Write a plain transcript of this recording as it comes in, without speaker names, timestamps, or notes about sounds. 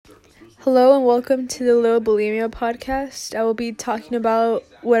Hello and welcome to the lilbulimia podcast. I will be talking about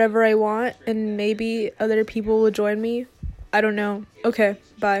whatever I want and maybe other people will join me. I don't know. Okay,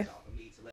 bye.